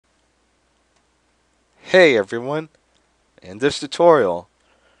Hey everyone! In this tutorial,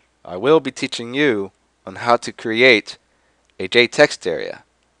 I will be teaching you on how to create a JTextArea.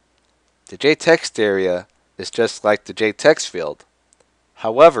 The JTextArea is just like the JText field.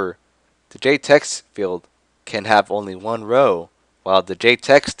 However, the JText field can have only one row, while the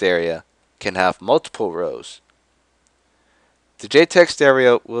JTextArea can have multiple rows. The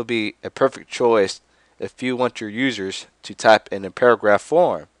JTextArea will be a perfect choice if you want your users to type in a paragraph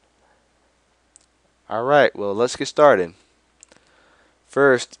form. Alright, well let's get started.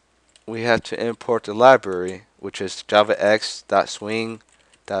 First, we have to import the library, which is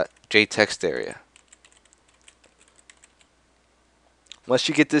javax.swing.jtextArea. Once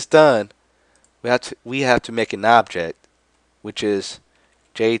you get this done, we have to make an object, which is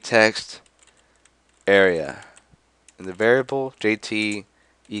JTextArea, and the variable JT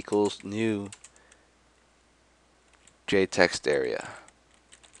equals new JTextArea.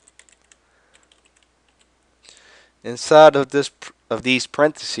 Inside of these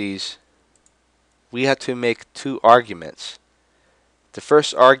parentheses, we have to make two arguments. The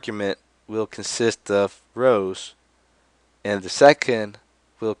first argument will consist of rows, and the second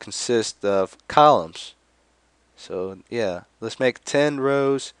will consist of columns. So yeah, let's make 10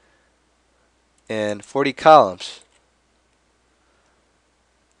 rows and 40 columns.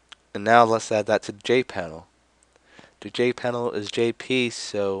 And now let's add that to the J panel. The J panel is JP,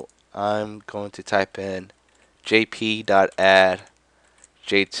 so I'm going to type in jp.add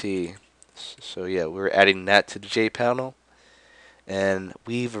JT. So yeah, we're adding that to the J panel, and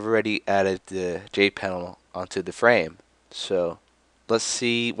we've already added the J panel onto the frame. So let's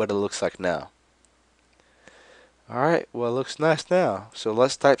see what it looks like now. Alright, well it looks nice now. So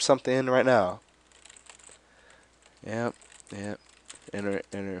let's type something in right now. Yep,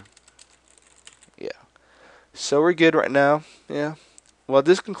 enter. Yeah. So we're good right now. Yeah. Well,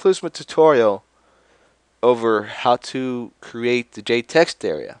 this concludes my tutorial over how to create the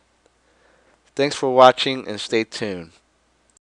JTextArea. Thanks for watching and stay tuned.